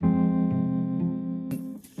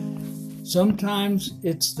Sometimes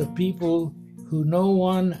it's the people who no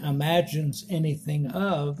one imagines anything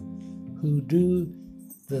of who do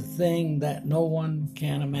the thing that no one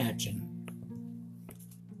can imagine.